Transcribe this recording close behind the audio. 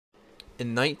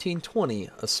In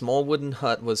 1920, a small wooden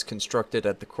hut was constructed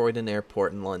at the Croydon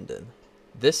Airport in London.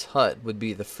 This hut would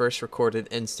be the first recorded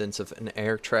instance of an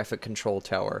air traffic control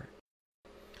tower.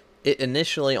 It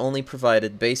initially only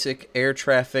provided basic air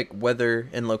traffic, weather,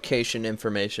 and location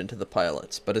information to the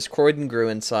pilots, but as Croydon grew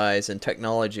in size and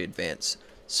technology advanced,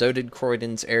 so did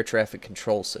Croydon's air traffic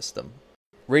control system.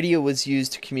 Radio was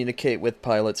used to communicate with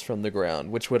pilots from the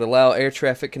ground, which would allow air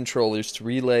traffic controllers to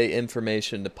relay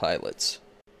information to pilots.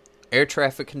 Air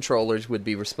traffic controllers would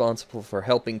be responsible for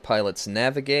helping pilots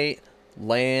navigate,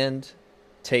 land,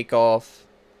 take off,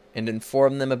 and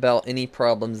inform them about any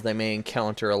problems they may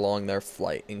encounter along their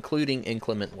flight, including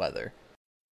inclement weather.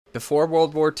 Before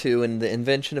World War II and the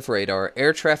invention of radar,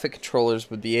 air traffic controllers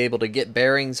would be able to get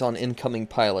bearings on incoming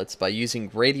pilots by using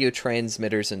radio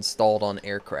transmitters installed on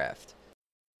aircraft.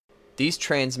 These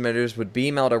transmitters would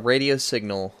beam out a radio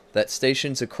signal that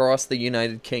stations across the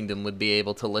United Kingdom would be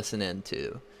able to listen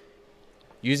into.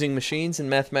 Using machines and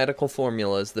mathematical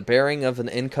formulas, the bearing of an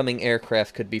incoming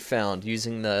aircraft could be found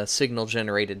using the signal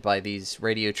generated by these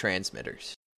radio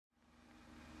transmitters.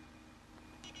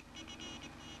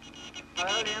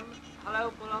 Hello, Lim.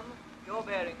 Hello, Fulham. Your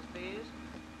bearings, please.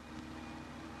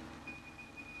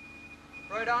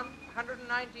 Croydon,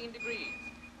 119 degrees.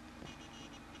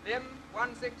 Lim,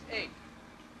 168.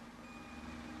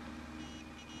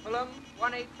 Fulham,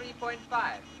 183.5.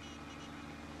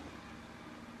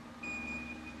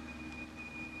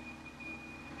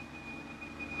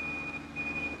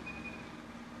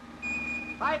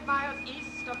 5 miles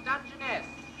east of Dungeness.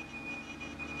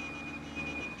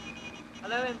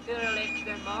 Hello, Imperial Lakes,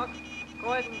 Denmark.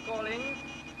 Croydon calling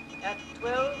at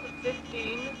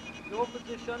 12:15. Your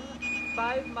position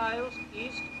 5 miles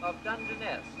east of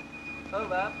Dungeness.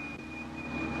 Over.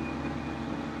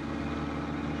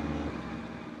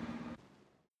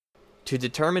 To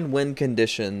determine wind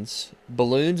conditions,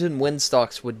 balloons and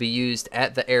windstocks would be used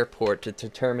at the airport to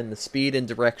determine the speed and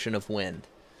direction of wind.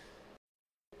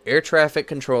 Air traffic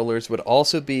controllers would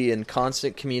also be in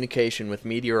constant communication with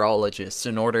meteorologists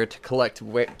in order to collect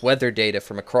weather data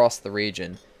from across the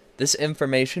region. This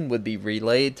information would be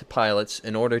relayed to pilots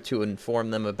in order to inform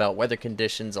them about weather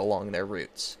conditions along their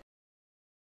routes.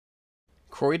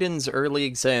 Croydon's early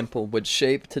example would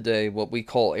shape today what we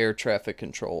call air traffic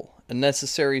control, a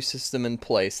necessary system in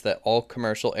place that all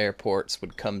commercial airports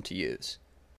would come to use.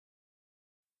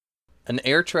 An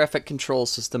air traffic control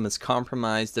system is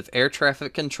comprised of air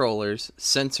traffic controllers,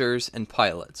 sensors, and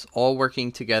pilots, all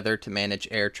working together to manage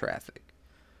air traffic.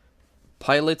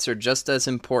 Pilots are just as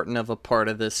important of a part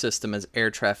of this system as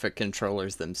air traffic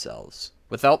controllers themselves.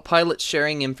 Without pilots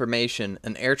sharing information,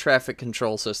 an air traffic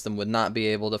control system would not be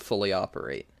able to fully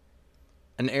operate.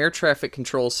 An air traffic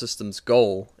control system's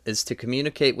goal is to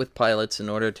communicate with pilots in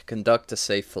order to conduct a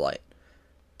safe flight.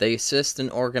 They assist and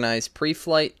organize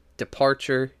pre-flight,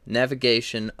 departure,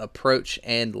 navigation, approach,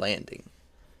 and landing.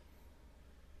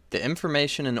 The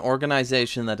information and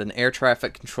organization that an air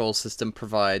traffic control system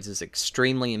provides is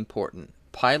extremely important.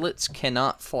 Pilots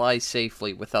cannot fly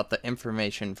safely without the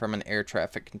information from an air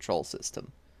traffic control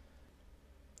system.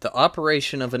 The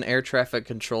operation of an air traffic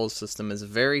control system is a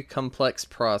very complex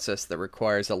process that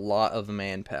requires a lot of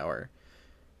manpower.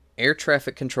 Air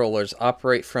traffic controllers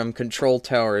operate from control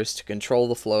towers to control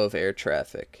the flow of air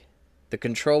traffic. The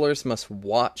controllers must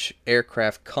watch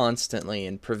aircraft constantly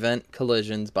and prevent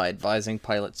collisions by advising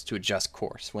pilots to adjust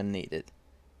course when needed.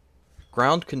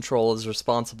 Ground control is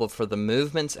responsible for the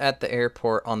movements at the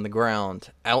airport on the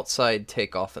ground, outside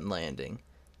takeoff and landing.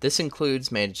 This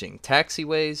includes managing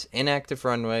taxiways, inactive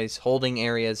runways, holding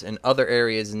areas, and other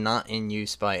areas not in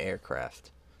use by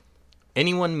aircraft.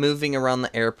 Anyone moving around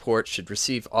the airport should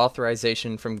receive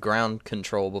authorization from ground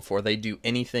control before they do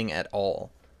anything at all.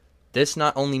 This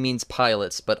not only means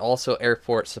pilots, but also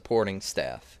airport supporting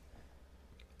staff.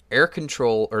 Air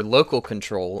control, or local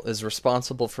control, is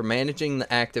responsible for managing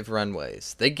the active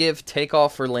runways. They give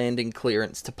takeoff or landing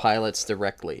clearance to pilots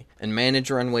directly, and manage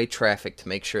runway traffic to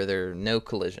make sure there are no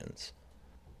collisions.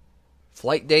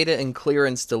 Flight data and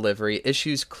clearance delivery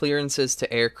issues clearances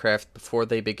to aircraft before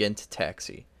they begin to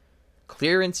taxi.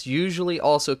 Clearance usually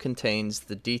also contains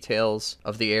the details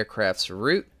of the aircraft's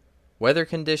route, weather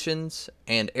conditions,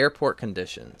 and airport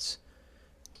conditions.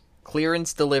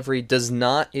 Clearance delivery does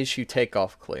not issue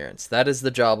takeoff clearance. That is the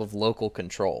job of local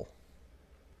control.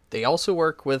 They also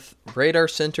work with radar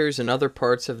centers and other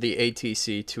parts of the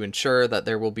ATC to ensure that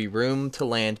there will be room to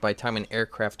land by time an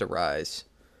aircraft arrives.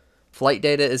 Flight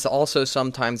data is also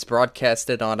sometimes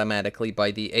broadcasted automatically by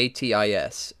the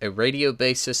ATIS, a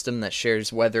radio-based system that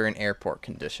shares weather and airport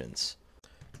conditions.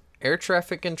 Air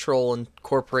traffic control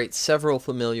incorporates several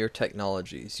familiar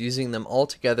technologies, using them all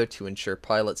together to ensure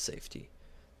pilot safety.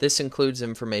 This includes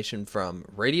information from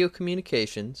radio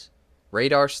communications,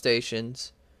 radar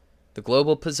stations, the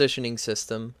global positioning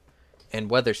system, and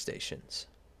weather stations.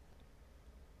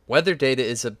 Weather data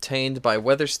is obtained by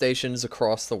weather stations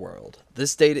across the world.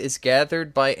 This data is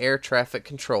gathered by air traffic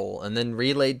control and then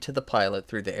relayed to the pilot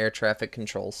through the air traffic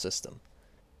control system.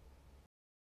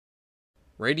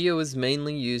 Radio is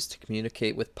mainly used to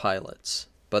communicate with pilots,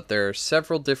 but there are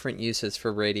several different uses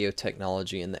for radio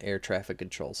technology in the air traffic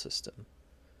control system.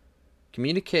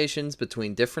 Communications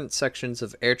between different sections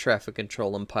of air traffic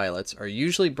control and pilots are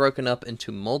usually broken up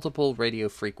into multiple radio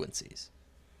frequencies.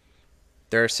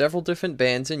 There are several different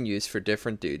bands in use for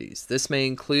different duties. This may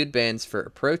include bands for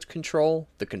approach control,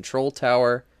 the control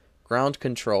tower, ground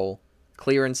control,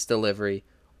 clearance delivery,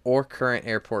 or current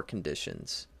airport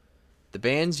conditions. The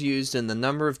bands used and the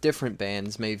number of different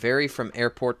bands may vary from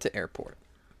airport to airport.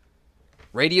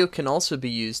 Radio can also be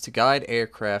used to guide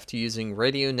aircraft using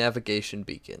radio navigation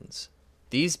beacons.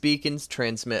 These beacons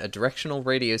transmit a directional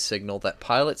radio signal that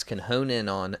pilots can hone in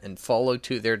on and follow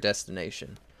to their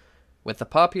destination. With the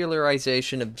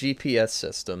popularization of GPS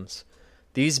systems,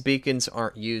 these beacons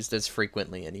aren't used as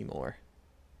frequently anymore.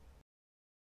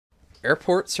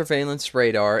 Airport surveillance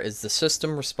radar is the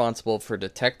system responsible for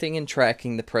detecting and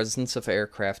tracking the presence of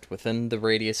aircraft within the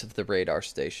radius of the radar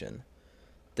station.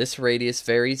 This radius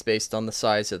varies based on the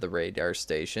size of the radar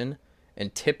station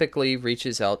and typically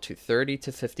reaches out to 30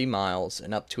 to 50 miles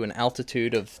and up to an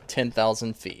altitude of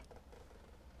 10,000 feet.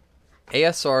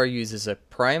 ASR uses a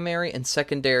primary and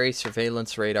secondary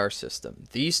surveillance radar system.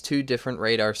 These two different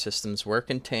radar systems work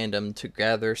in tandem to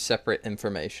gather separate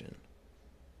information.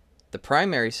 The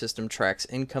primary system tracks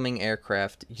incoming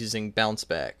aircraft using bounce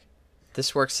back.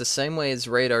 This works the same way as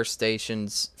radar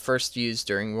stations first used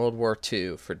during World War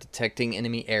II for detecting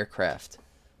enemy aircraft.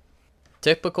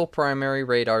 Typical primary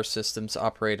radar systems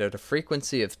operate at a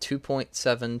frequency of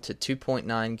 2.7 to 2.9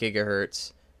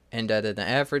 GHz and at an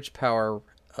average power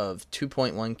of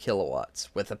 2.1 kilowatts,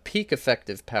 with a peak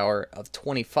effective power of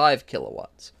 25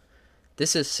 kilowatts.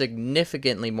 This is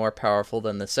significantly more powerful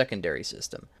than the secondary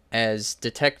system, as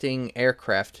detecting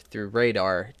aircraft through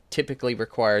radar typically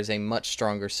requires a much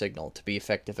stronger signal to be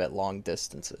effective at long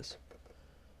distances.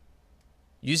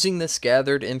 Using this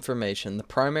gathered information, the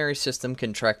primary system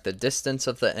can track the distance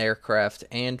of the aircraft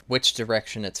and which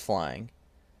direction it's flying.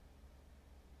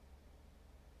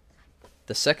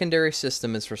 The secondary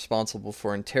system is responsible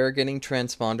for interrogating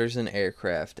transponders in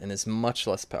aircraft and is much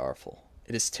less powerful.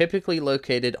 It is typically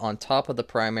located on top of the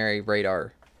primary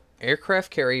radar.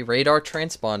 Aircraft carry radar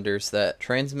transponders that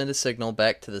transmit a signal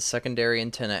back to the secondary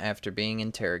antenna after being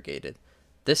interrogated.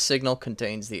 This signal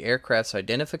contains the aircraft's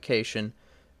identification,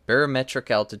 barometric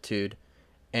altitude,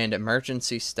 and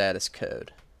emergency status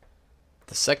code.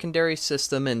 The secondary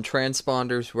system and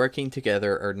transponders working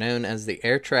together are known as the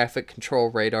Air Traffic Control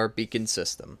Radar Beacon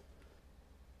System.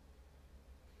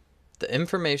 The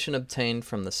information obtained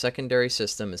from the secondary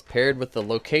system is paired with the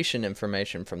location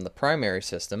information from the primary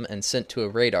system and sent to a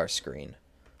radar screen.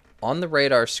 On the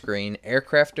radar screen,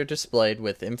 aircraft are displayed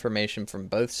with information from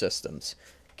both systems,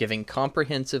 giving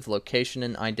comprehensive location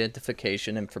and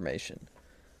identification information.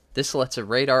 This lets a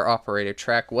radar operator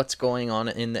track what's going on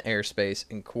in the airspace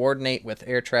and coordinate with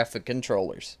air traffic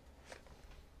controllers.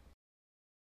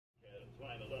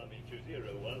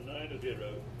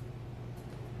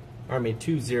 Army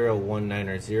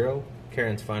 2019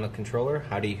 Karen's final controller,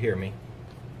 how do you hear me?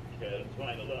 Karen's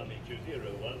final Army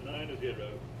 2019,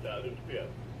 loud and clear.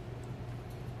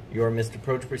 Your missed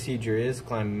approach procedure is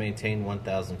climb and maintain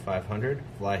 1500,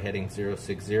 fly heading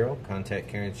 060, contact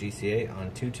Karen's GCA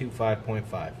on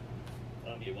 225.5.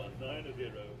 Army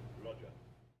 190, roger.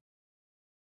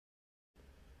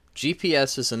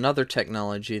 GPS is another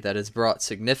technology that has brought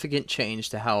significant change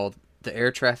to how the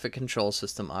air traffic control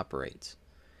system operates.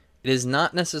 It has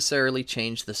not necessarily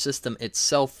changed the system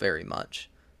itself very much,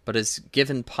 but has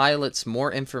given pilots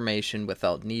more information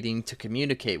without needing to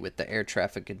communicate with the air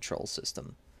traffic control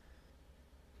system.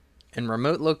 In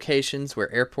remote locations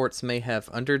where airports may have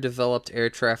underdeveloped air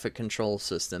traffic control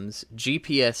systems,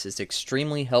 GPS is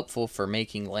extremely helpful for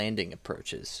making landing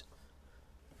approaches.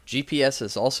 GPS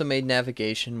has also made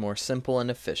navigation more simple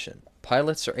and efficient.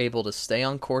 Pilots are able to stay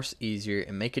on course easier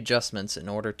and make adjustments in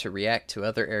order to react to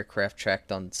other aircraft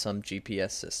tracked on some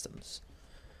GPS systems.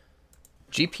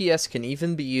 GPS can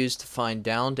even be used to find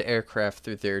downed aircraft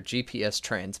through their GPS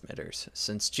transmitters.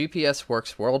 Since GPS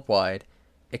works worldwide,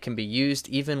 it can be used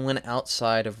even when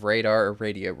outside of radar or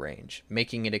radio range,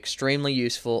 making it extremely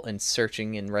useful in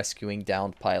searching and rescuing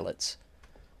downed pilots.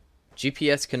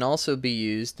 GPS can also be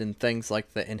used in things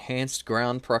like the Enhanced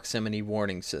Ground Proximity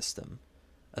Warning System.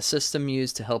 a system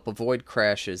used to help avoid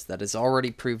crashes that has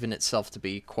already proven itself to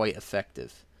be quite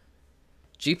effective.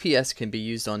 GPS can be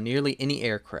used on nearly any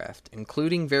aircraft,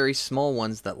 including very small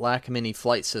ones that lack many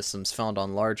flight systems found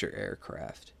on larger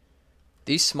aircraft.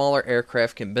 These smaller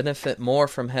aircraft can benefit more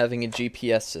from having a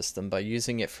GPS system by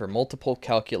using it for multiple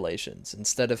calculations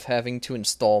instead of having to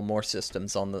install more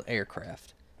systems on the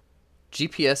aircraft.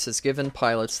 GPS has given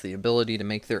pilots the ability to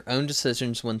make their own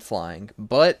decisions when flying,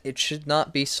 but it should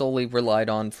not be solely relied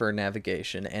on for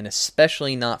navigation, and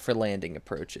especially not for landing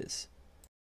approaches.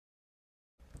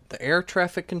 The air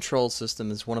traffic control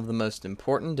system is one of the most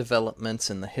important developments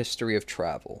in the history of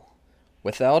travel.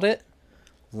 Without it,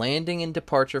 landing and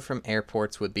departure from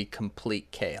airports would be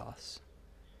complete chaos.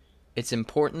 It's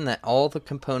important that all the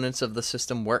components of the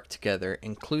system work together,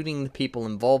 including the people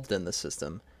involved in the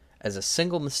system, as a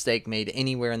single mistake made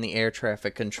anywhere in the air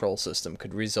traffic control system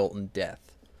could result in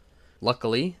death.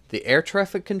 Luckily, the air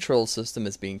traffic control system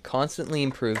is being constantly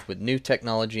improved with new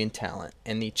technology and talent,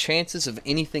 and the chances of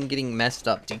anything getting messed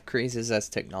up decreases as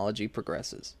technology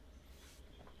progresses.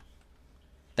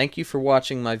 Thank you for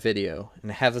watching my video,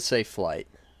 and have a safe flight.